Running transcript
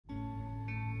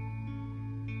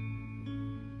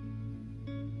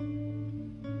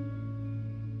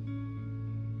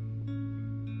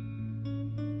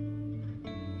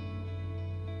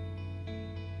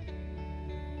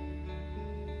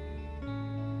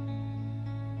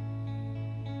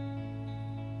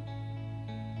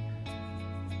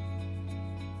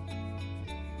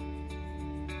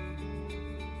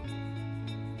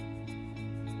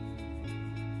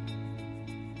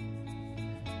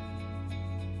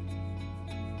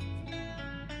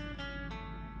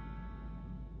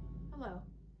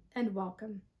and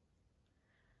welcome.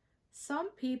 Some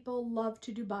people love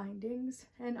to do bindings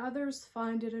and others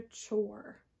find it a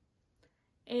chore.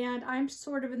 And I'm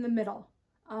sort of in the middle.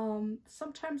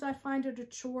 Sometimes I find it a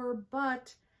chore,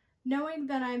 but knowing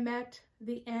that I'm at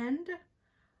the end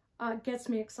gets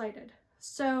me excited.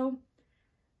 So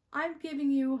I'm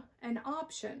giving you an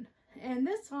option, and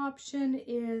this option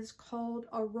is called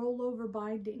a rollover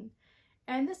binding.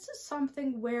 And this is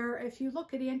something where if you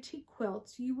look at antique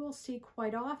quilts, you will see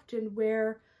quite often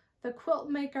where the quilt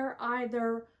maker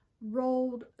either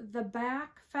rolled the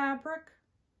back fabric,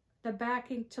 the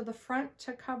backing to the front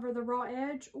to cover the raw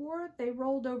edge, or they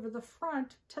rolled over the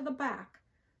front to the back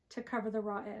to cover the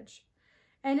raw edge.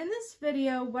 And in this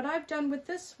video, what I've done with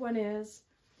this one is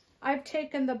I've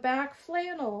taken the back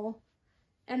flannel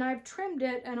and I've trimmed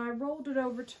it and I rolled it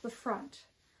over to the front.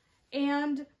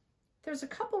 And there's a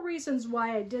couple reasons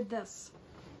why I did this.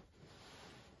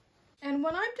 And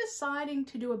when I'm deciding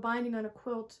to do a binding on a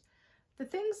quilt, the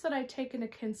things that I take into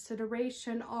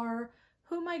consideration are: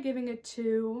 who am I giving it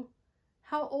to?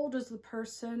 How old is the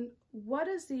person? What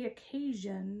is the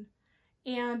occasion?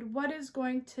 And what is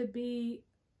going to be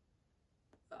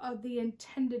the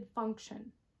intended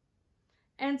function?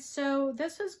 And so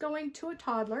this is going to a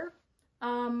toddler,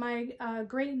 my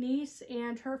great niece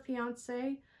and her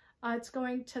fiance. It's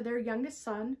going to their youngest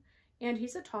son, and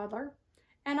he's a toddler.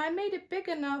 And I made it big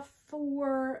enough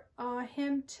for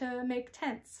him to make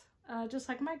tents, just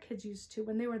like my kids used to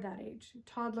when they were that age.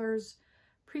 Toddlers,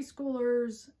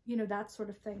 preschoolers, you know, that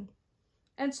sort of thing.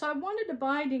 And so I wanted a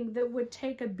binding that would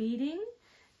take a beating,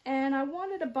 and I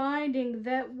wanted a binding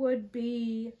that would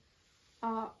be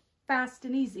fast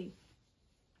and easy.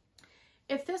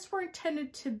 If this were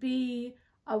intended to be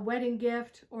a wedding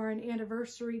gift or an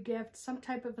anniversary gift, some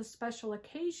type of a special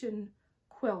occasion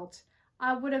quilt,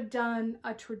 I would have done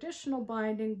a traditional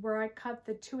binding where I cut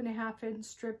the 2.5-inch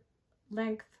strip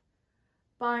length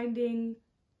binding,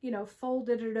 you know,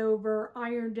 folded it over,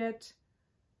 ironed it,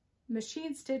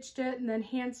 machine stitched it, and then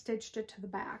hand stitched it to the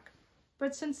back.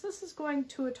 But since this is going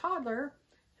to a toddler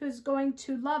who's going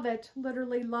to love it,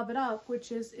 literally love it up,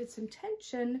 which is its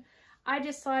intention, I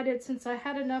decided, since I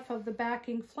had enough of the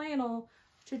backing flannel,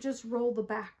 to just roll the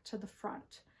back to the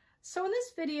front. So in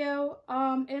this video,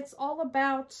 it's all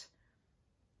about,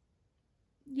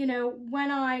 you know,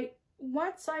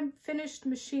 once I'm finished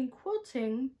machine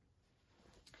quilting,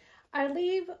 I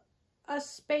leave a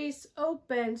space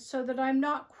open so that I'm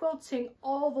not quilting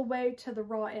all the way to the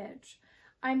raw edge.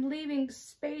 I'm leaving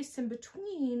space in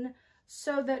between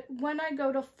so that when I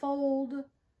go to fold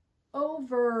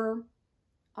over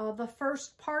the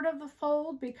first part of the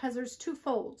fold, because there's two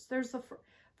folds. There's the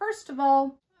first of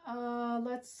all,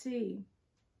 let's see.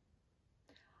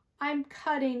 I'm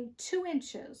cutting 2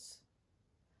 inches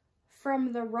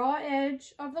from the raw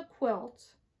edge of the quilt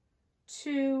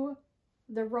to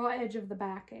the raw edge of the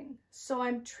backing. So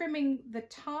I'm trimming the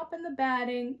top and the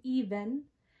batting even,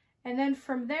 and then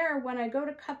from there, when I go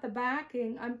to cut the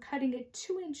backing, I'm cutting it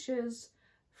 2 inches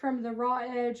from the raw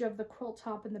edge of the quilt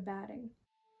top and the batting.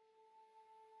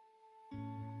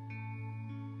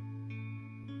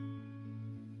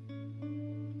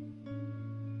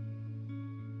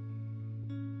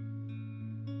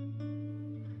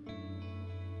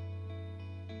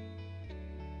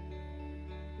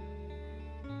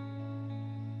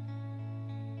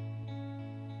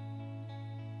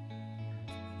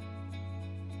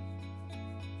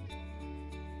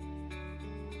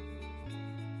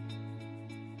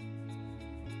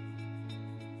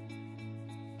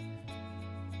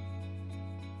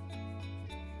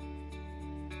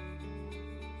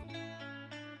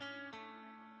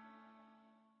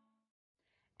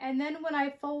 And then when I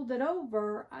fold it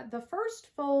over, the first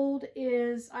fold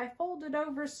is, I fold it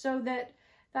over so that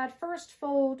that first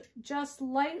fold just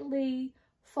lightly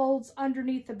folds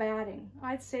underneath the batting.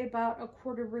 I'd say about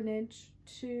 1/4 of an inch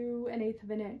to 1/8 of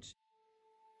an inch.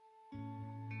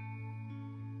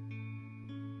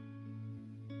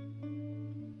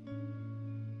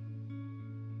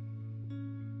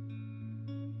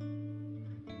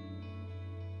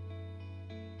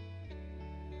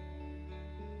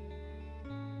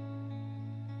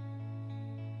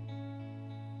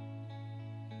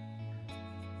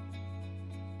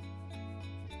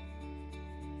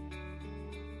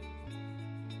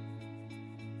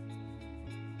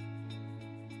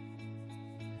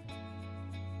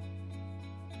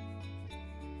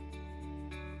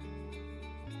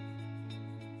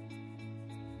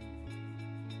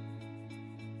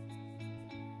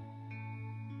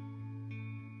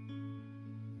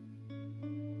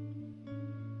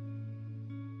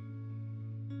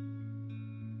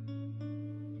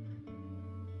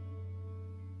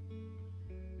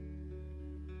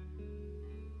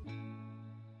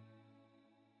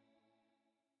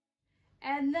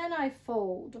 and then I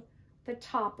fold the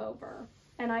top over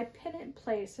and I pin it in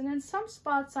place. And in some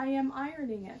spots I am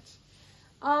ironing it.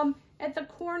 At the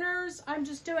corners, I'm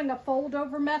just doing a fold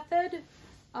over method.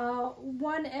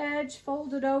 One edge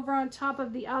folded over on top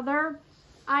of the other.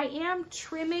 I am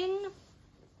trimming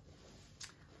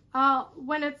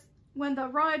when the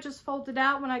raw edge is folded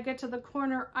out. When I get to the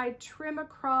corner, I trim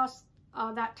across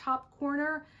that top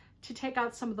corner to take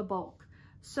out some of the bulk,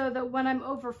 so that when I'm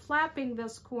overlapping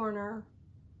this corner,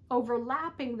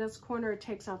 it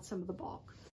takes out some of the bulk.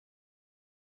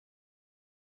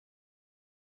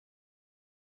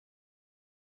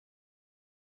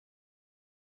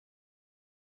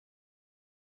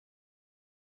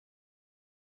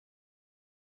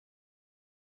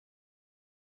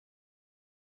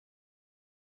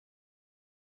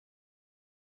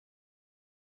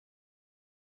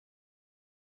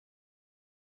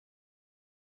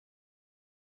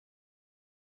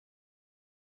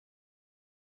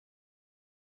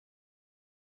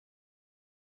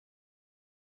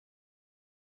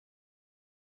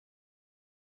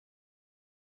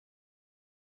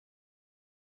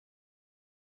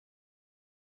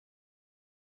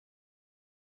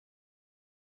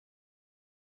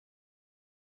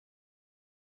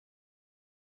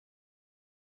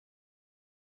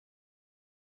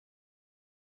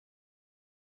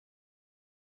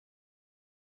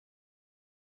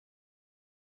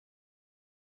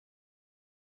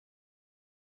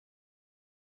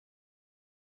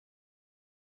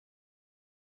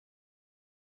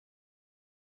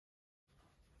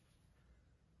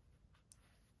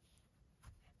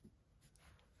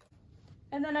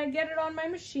 And then I get it on my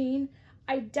machine.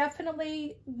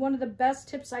 One of the best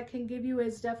tips I can give you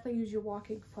is definitely use your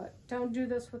walking foot. Don't do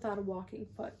this without a walking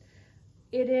foot.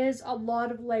 It is a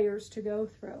lot of layers to go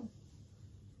through.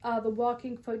 The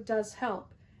walking foot does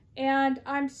help. And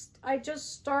I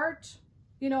just start,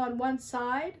 on one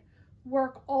side,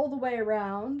 work all the way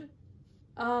around.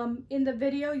 In the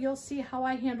video, you'll see how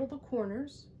I handle the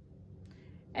corners.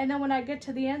 And then when I get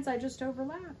to the ends, I just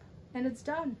overlap and it's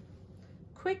done.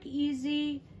 Quick,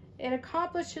 easy, it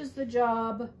accomplishes the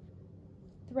job.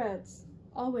 Threads,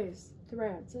 always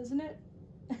threads, isn't it?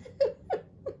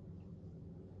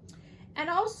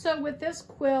 And also with this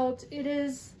quilt, it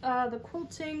is, the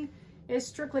quilting is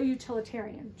strictly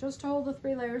utilitarian. Just to hold the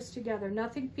 3 layers together,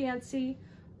 nothing fancy,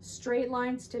 straight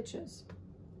line stitches.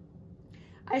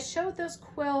 I showed this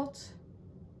quilt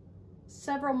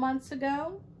several months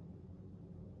ago,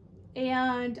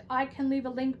 and I can leave a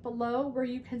link below where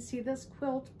you can see this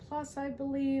quilt, plus I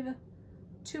believe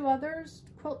 2 others,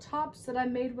 quilt tops that I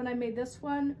made when I made this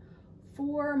one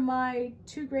for my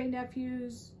 2 great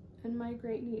nephews and my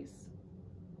great niece.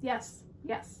 Yes,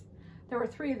 there were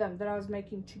 3 of them that I was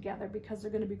making together because they're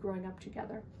going to be growing up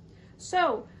together.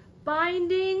 So,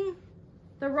 binding,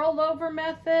 the rollover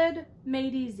method,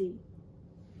 made easy.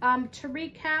 To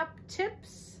recap,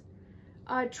 tips,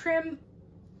 trim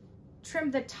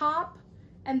the top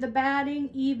and the batting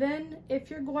even if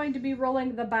you're going to be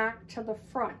rolling the back to the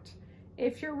front.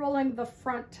 If you're rolling the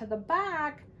front to the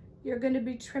back, you're going to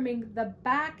be trimming the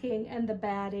backing and the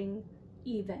batting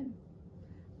even.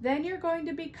 Then you're going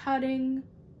to be cutting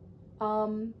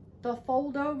the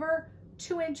fold over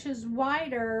 2 inches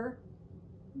wider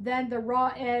than the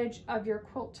raw edge of your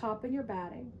quilt top and your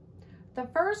batting. The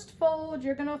first fold,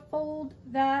 you're going to fold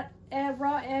that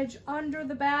raw edge under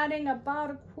the batting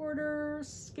about a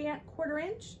scant quarter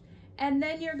inch, and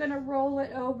then you're going to roll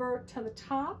it over to the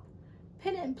top,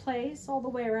 pin it in place all the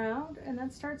way around, and then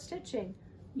start stitching.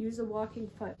 Use a walking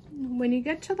foot. When you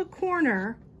get to the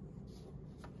corner,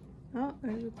 oh,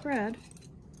 there's a thread.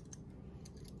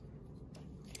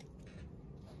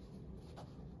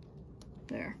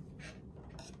 There.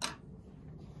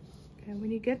 Okay, when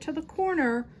you get to the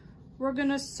corner, we're going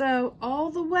to sew all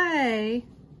the way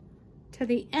to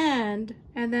the end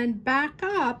and then back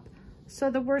up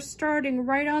so that we're starting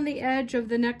right on the edge of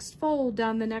the next fold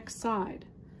down the next side.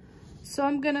 So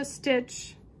I'm going to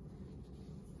stitch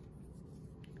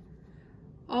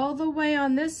all the way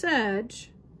on this edge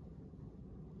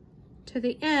to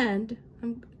the end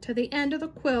of the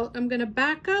quilt. I'm going to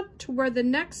back up to where the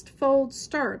next fold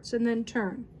starts and then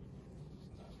turn.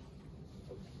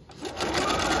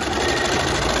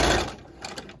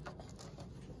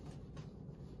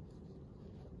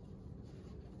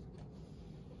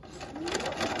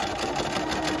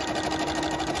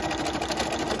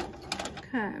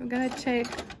 Okay, I'm going to take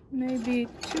maybe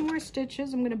 2 more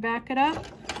stitches. I'm going to back it up.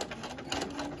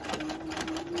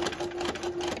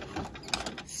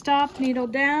 Stop, needle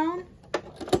down,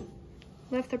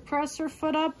 lift the presser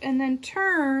foot up, and then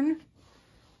turn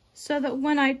so that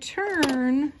when I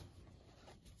turn,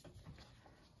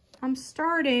 I'm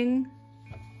starting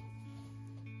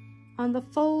on the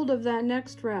fold of that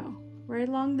next row, right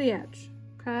along the edge,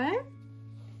 okay?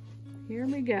 Here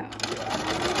we go.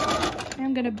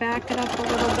 I'm gonna back it up a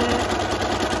little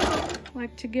bit.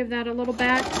 Like to give that a little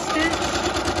back stitch.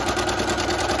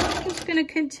 Just gonna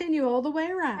continue all the way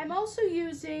around. I'm also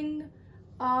using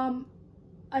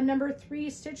a number 3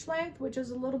 stitch length, which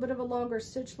is a little bit of a longer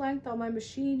stitch length on my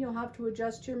machine. You'll have to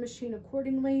adjust your machine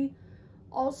accordingly.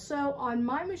 Also on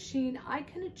my machine, I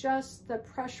can adjust the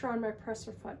pressure on my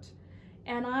presser foot.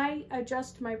 And I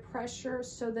adjust my pressure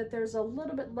so that there's a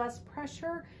little bit less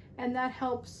pressure, and that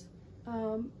helps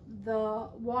the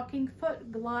walking foot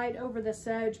glide over this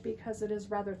edge because it is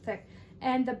rather thick.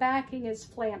 And the backing is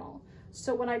flannel.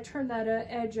 So when I turn that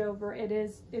edge over, it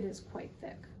is quite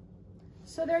thick.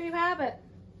 So there you have it.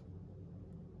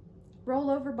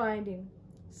 Rollover binding.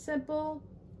 Simple,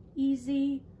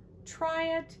 easy.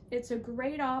 Try it. It's a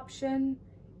great option.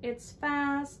 It's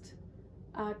fast.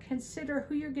 Consider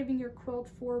who you're giving your quilt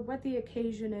for, what the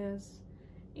occasion is,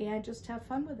 and just have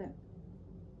fun with it.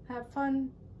 Have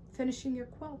fun finishing your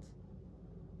quilt.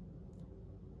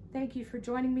 Thank you for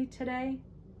joining me today.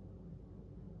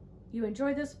 You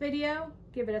enjoyed this video,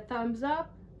 give it a thumbs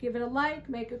up, give it a like,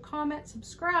 make a comment,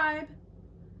 subscribe,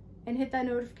 and hit that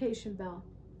notification bell.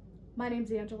 My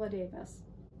name's Angela Davis,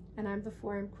 and I'm the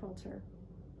 4M Quilter.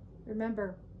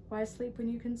 Remember, why sleep when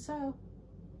you can sew?